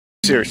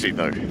Seriously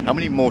though, how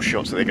many more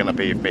shots are there going to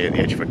be of me at the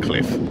edge of a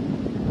cliff?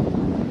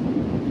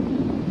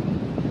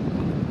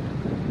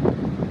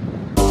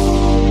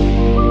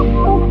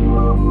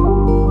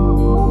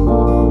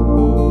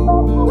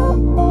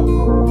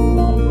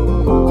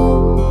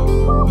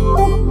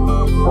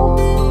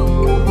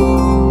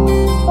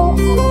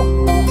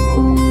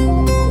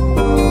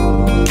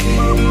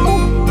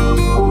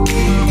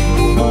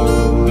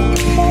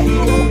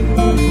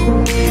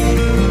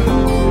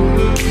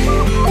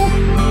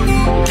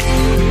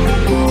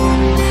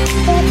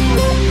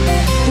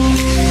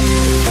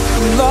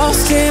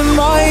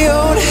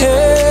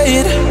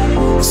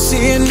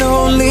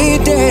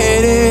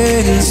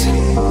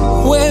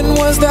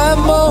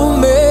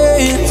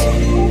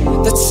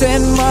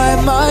 Send my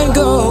mind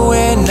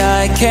going,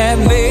 I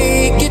can't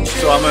make it.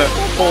 So I'm at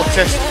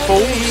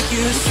Fortescue,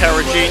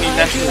 Karijini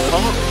National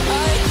Park,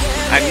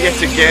 and yet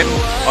again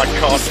I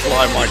can't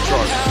fly my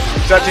drone.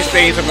 So that just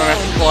means I'm going to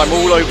have to climb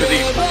all over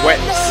these wet,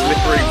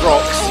 slippery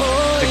rocks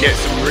to get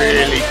some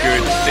really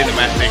good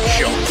cinematic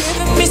shots.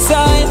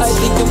 Besides, I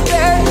think I'm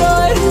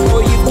paranoid,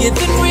 or you've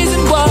given reason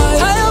why.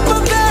 I hope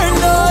I'm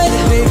paranoid,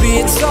 maybe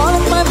it's all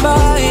in my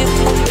mind,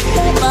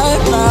 my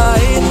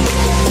mind.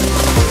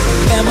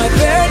 Am I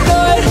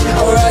paranoid,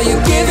 or are you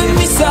giving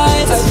me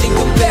signs? I think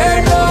I'm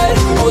paranoid,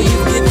 or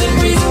you've given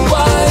reason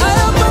why. I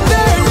hope I'm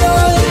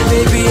paranoid,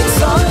 maybe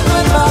it's all in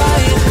my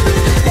mind,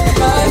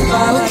 my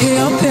mind. Okay,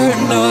 I'm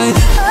paranoid.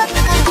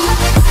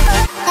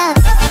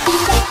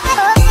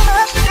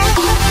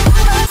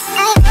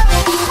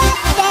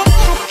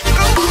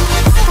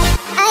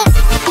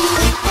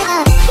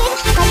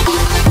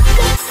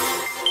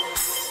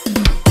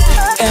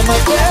 Am I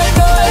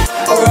paranoid,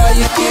 or are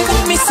you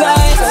giving me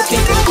signs? I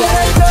think I'm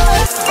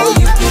paranoid, or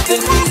you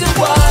giving reason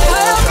why.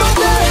 I hope I'm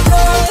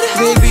paranoid,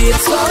 maybe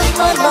it's all in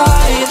my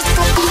mind,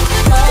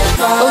 my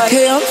mind.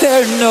 Okay, I'm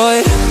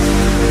paranoid.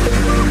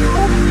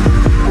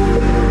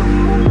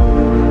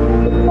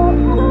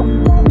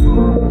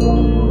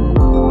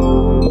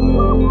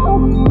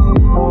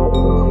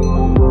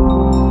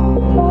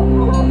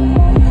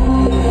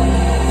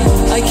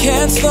 I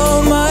can't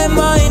slow my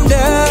mind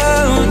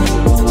down,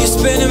 you're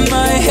spinning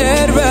my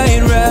head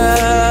right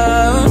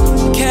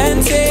round.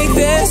 Can't take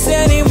this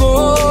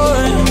anymore,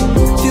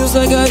 feels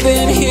like I've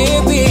been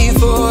here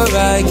before.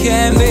 I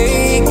can't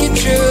make it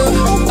true,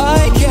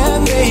 I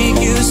can't make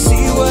you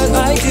see what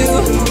I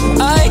do.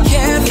 I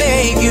can't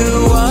make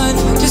you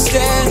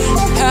understand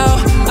how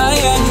I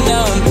am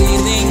now. I'm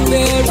feeling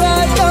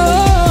paranoid.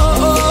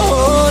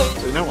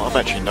 So you know what I've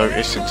actually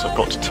noticed since I've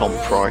got to Tom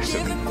Price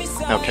and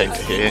now came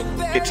to here?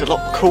 It's a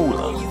lot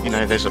cooler. You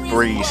know, there's a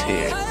breeze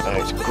here,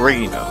 it's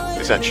greener,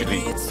 there's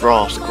actually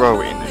grass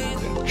growing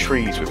and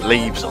trees with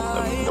leaves on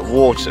them. The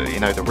water, you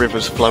know, the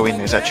river's flowing,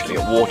 there's actually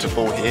a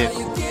waterfall here.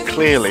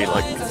 Clearly,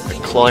 like, the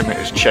climate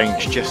has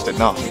changed just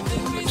enough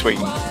between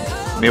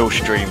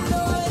Millstream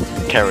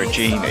and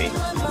Karijini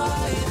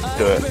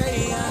that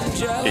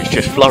it's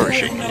just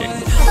flourishing here.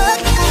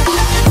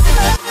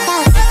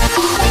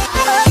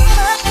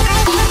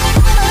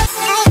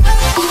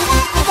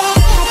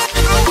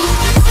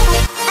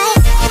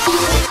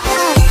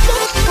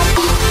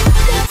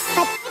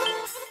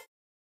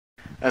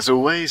 As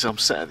always, I'm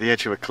sat at the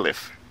edge of a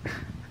cliff.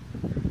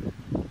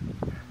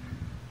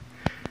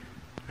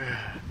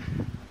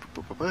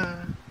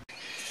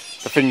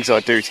 The things I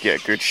do to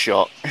get a good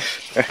shot.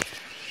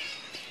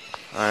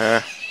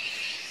 I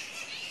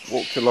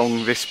walked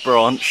along this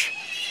branch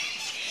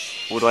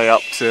all the way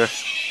up to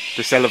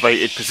this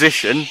elevated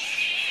position.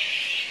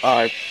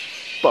 But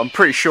I'm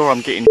pretty sure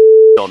I'm getting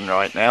on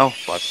right now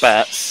by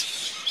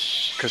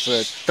bats because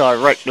they're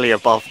directly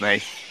above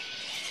me,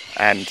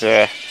 and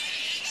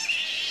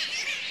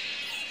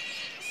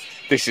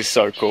this is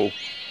so cool.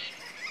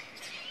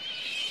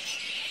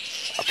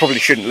 I probably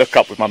shouldn't look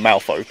up with my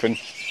mouth open,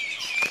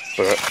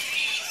 but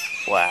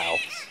wow.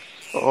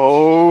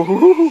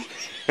 Oh,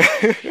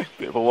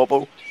 bit of a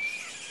wobble.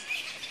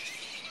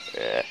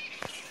 Yeah,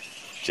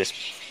 just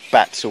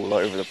bats all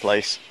over the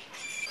place.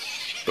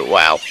 But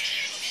wow,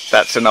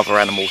 that's another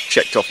animal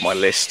checked off my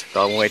list that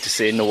I wanted to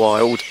see in the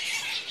wild.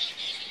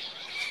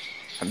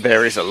 And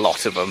there is a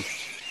lot of them.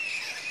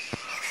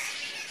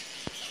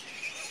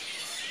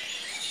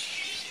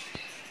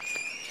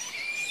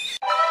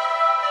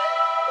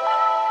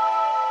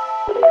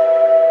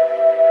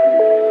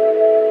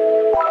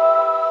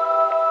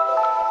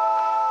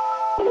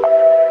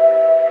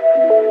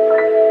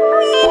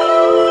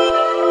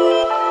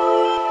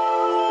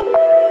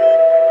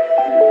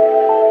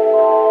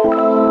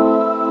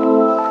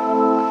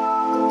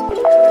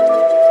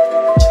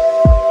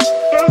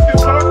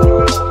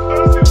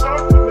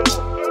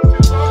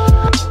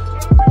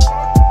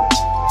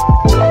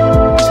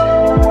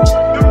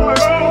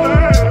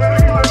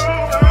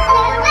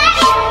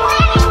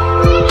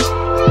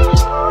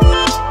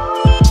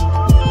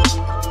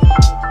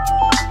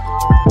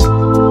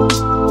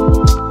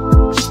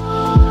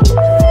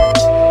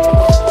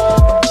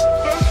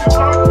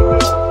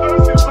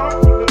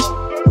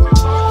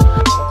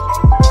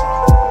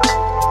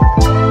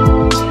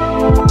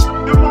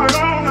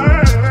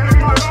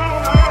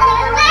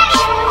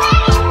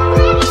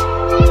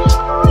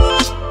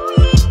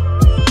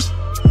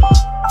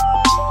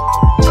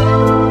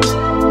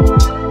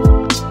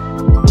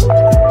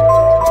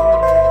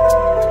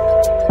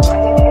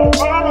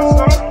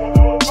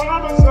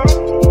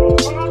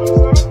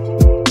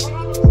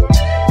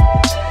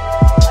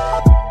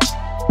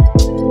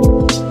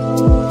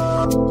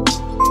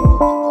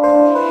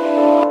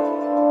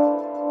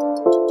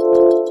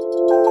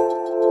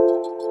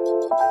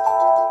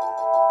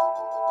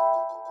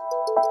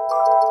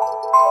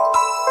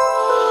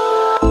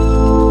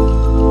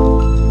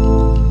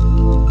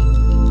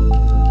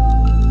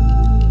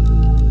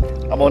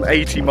 I'm on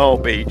 80 Mile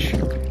Beach,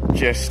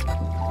 just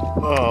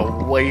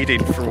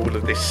wading through all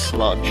of this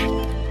sludge.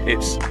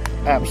 It's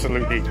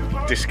absolutely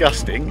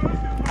disgusting,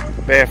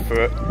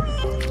 barefoot,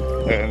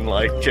 and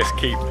like just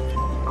keep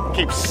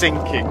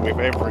sinking with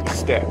every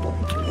step.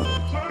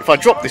 If I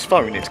drop this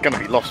phone, it's going to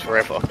be lost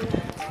forever.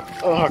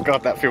 Oh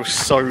god, that feels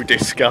so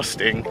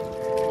disgusting.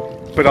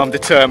 But I'm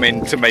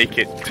determined to make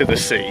it to the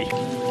sea.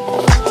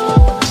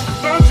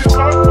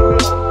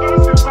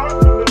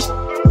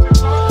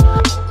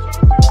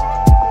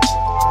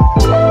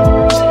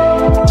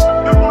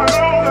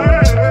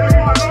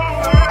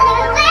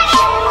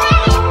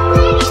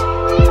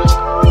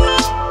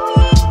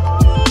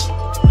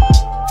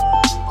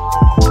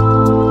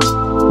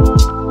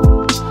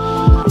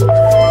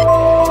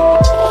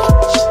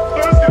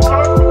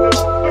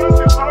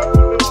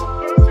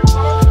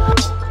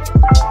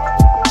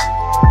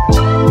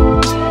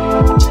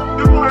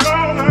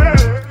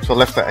 I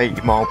left at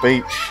 80 Mile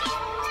Beach,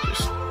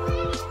 just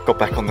got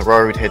back on the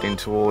road heading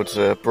towards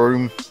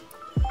Broome.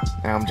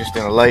 Now I'm just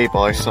in a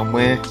lay-by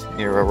somewhere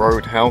near a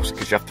roadhouse,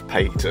 because you have to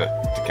pay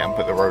to camp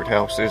at the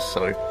roadhouses,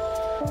 so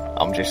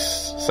I'm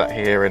just sat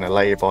here in a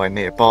lay-by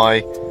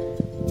nearby.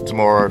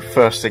 Tomorrow,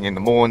 first thing in the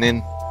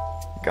morning,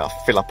 gotta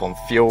fill up on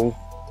fuel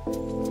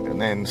and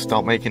then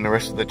start making the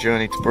rest of the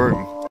journey to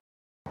Broome.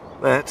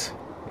 That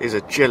is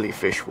a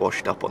jellyfish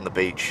washed up on the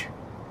beach.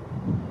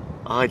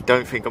 I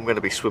don't think I'm going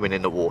to be swimming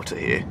in the water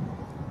here.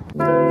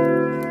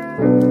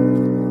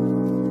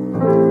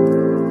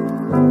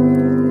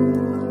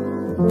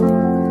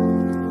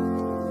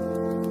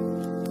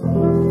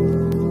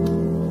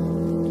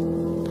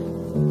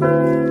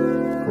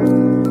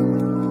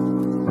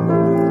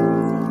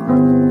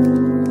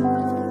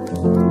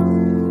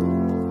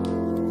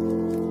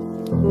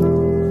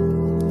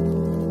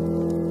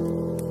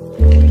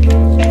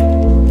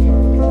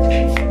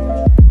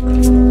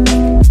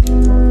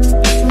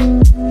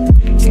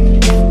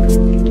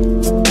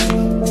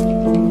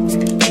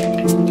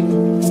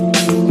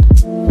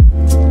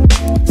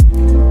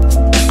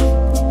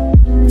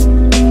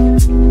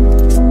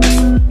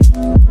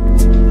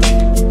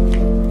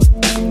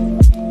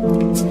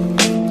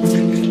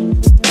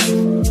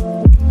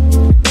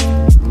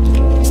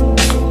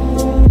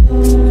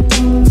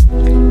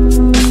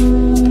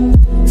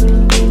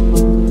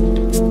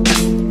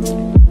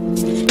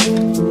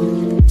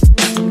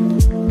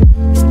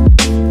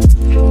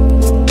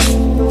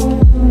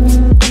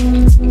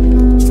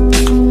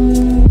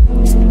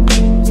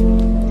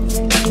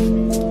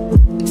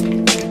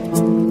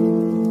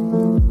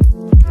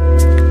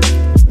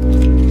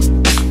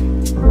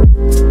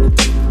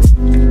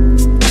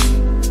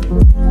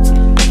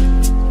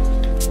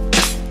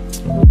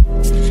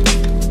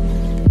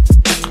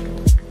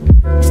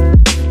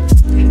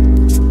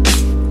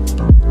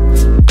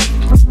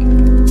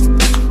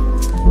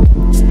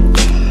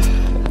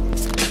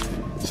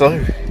 So,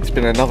 it's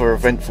been another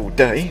eventful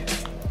day.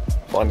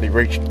 Finally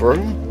reached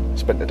Broome,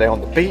 spent the day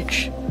on the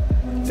beach,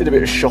 did a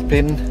bit of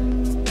shopping.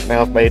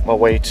 Now I've made my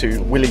way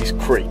to Willies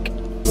Creek.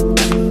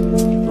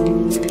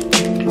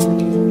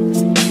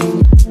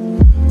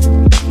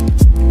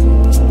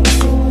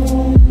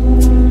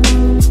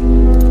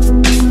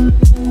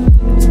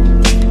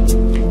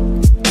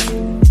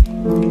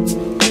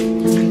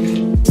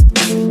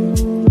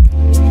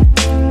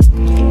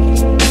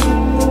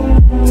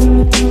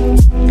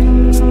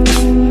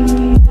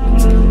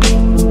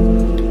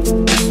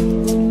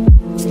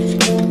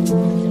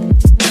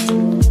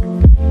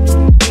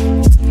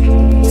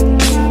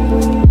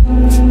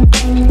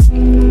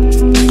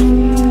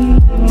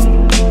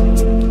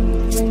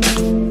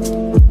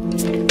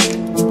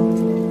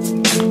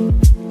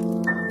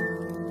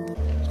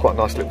 Quite a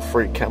nice little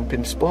free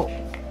camping spot.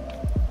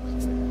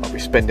 I'll be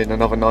spending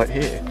another night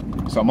here.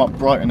 So I'm up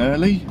bright and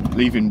early,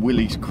 leaving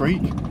Willies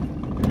Creek,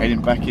 heading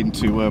back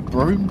into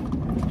Broome,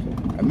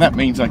 and that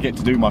means I get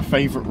to do my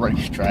favourite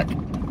racetrack.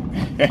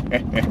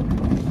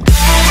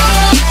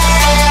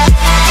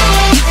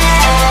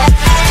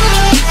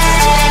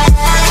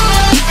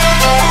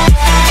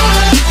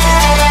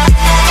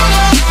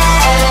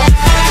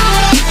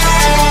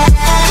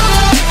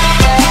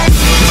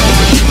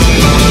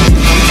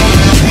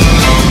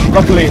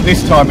 Luckily at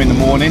this time in the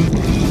morning,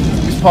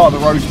 this part of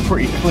the road's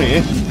pretty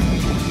clear,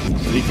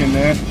 so you can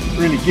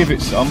really give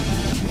it some.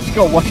 Just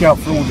got to watch out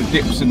for all the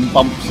dips and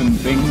bumps and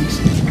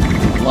things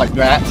like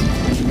that.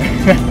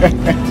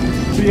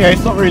 So yeah,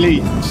 it's not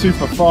really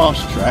super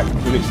fast track,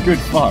 but it's good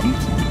fun.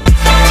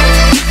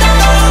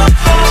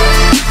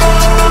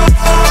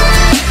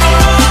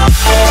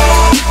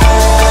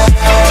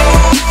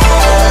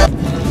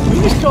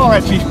 This car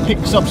actually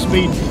picks up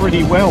speed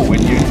pretty well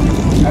when you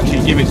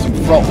actually give it some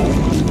throttle.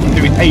 I'm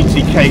doing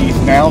 80 k's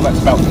now,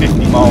 that's about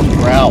 50 miles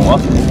per hour,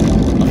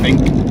 I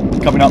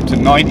think. Coming up to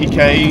 90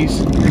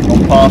 k's,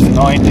 on past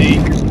 90.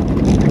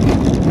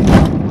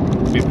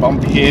 A bit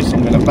bumpy here, so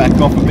I'm going to back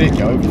off a bit,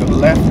 go over to the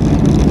left.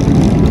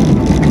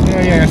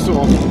 Yeah,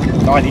 sort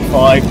of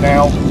 95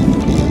 now.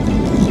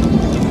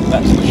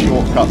 That's the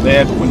shortcut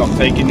there, but we're not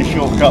taking the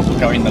shortcut, we're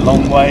going the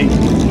long way.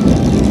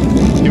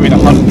 Doing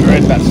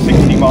 100, that's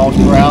 60 miles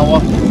per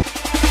hour.